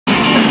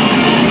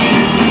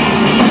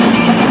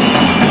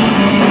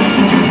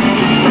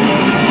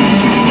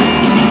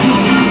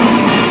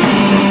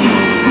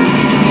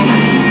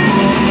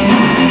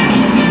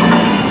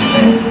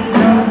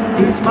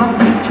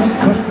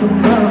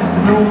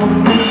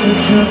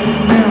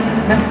Now,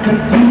 that's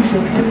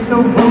confusion. Hit the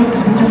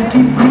roads, we just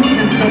keep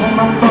cruising. Double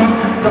my fun,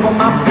 double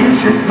my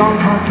vision. Long,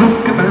 hard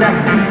look,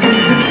 everlasting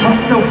decision.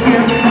 Hustle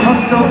here,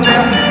 hustle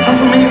there.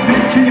 Hustle me,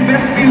 bitch, and you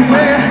best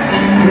beware.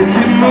 It's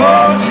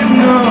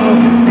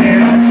emotional,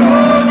 and I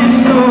told you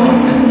so,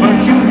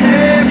 but you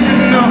had to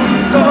know.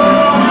 So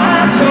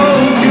I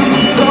told you,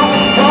 don't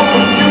want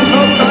what you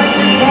look like.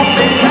 You won't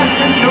be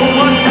lasting, no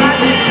one got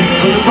it.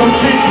 But the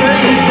folks ain't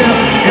ready there,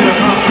 and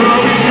I'm not sure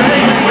it's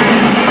shame.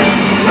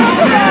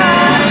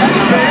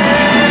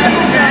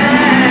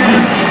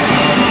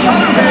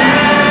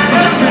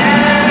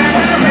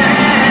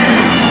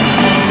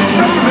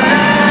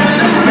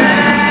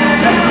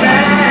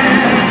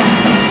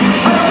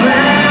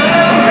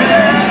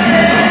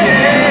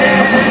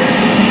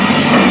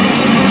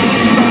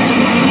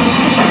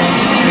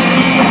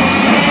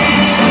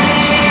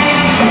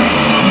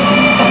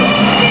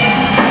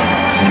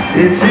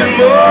 It's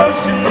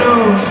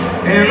emotional,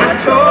 and I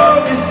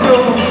told you so,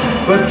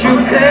 but you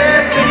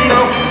had to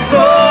know.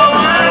 So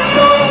I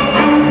told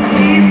you,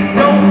 please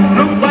don't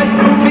look like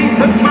Ruby.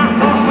 Hurt my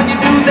heart when you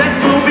do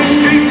that Ruby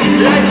street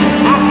light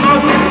off my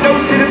window.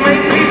 Shit, it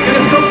make me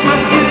gonna stroke my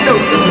skin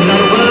though. There's a lot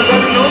of words I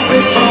don't know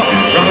big ball.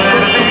 Wrong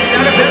out of me,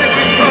 got a better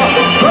kiss ball.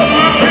 Put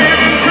my pen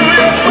into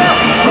your spell.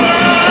 Put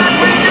it on like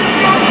we just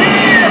don't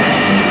care.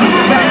 Look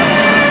around,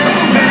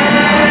 look around,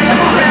 look around,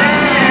 look around.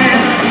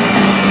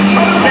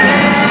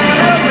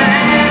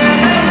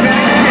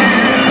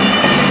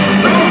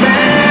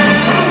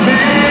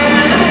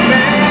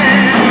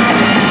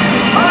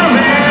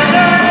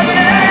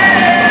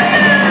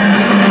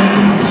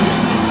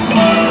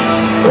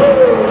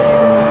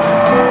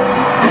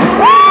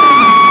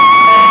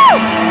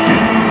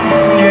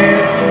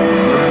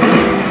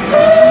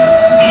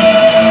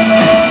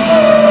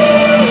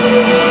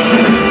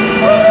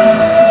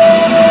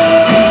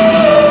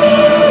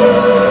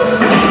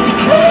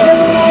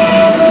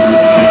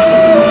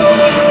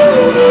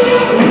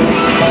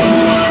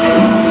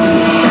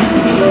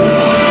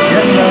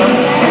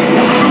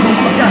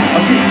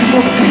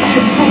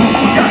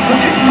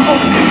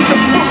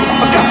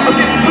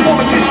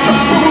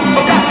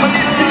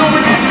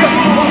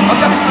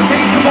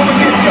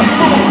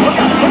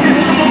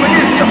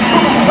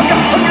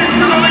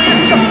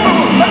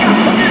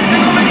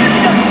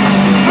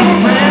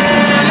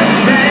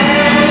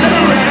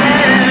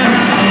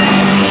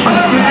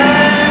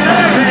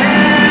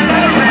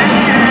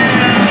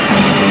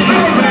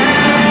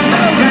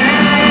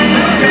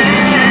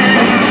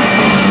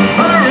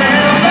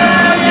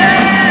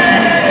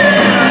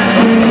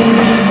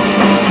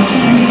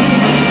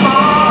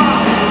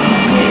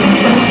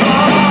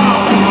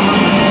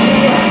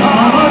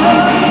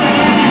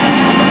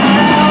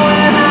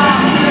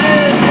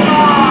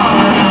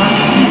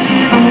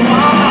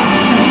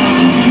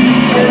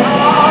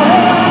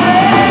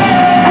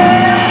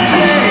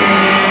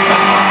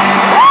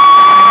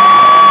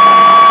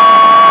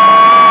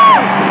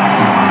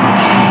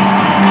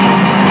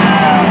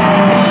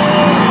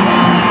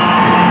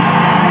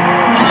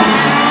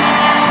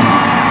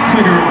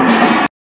 Figure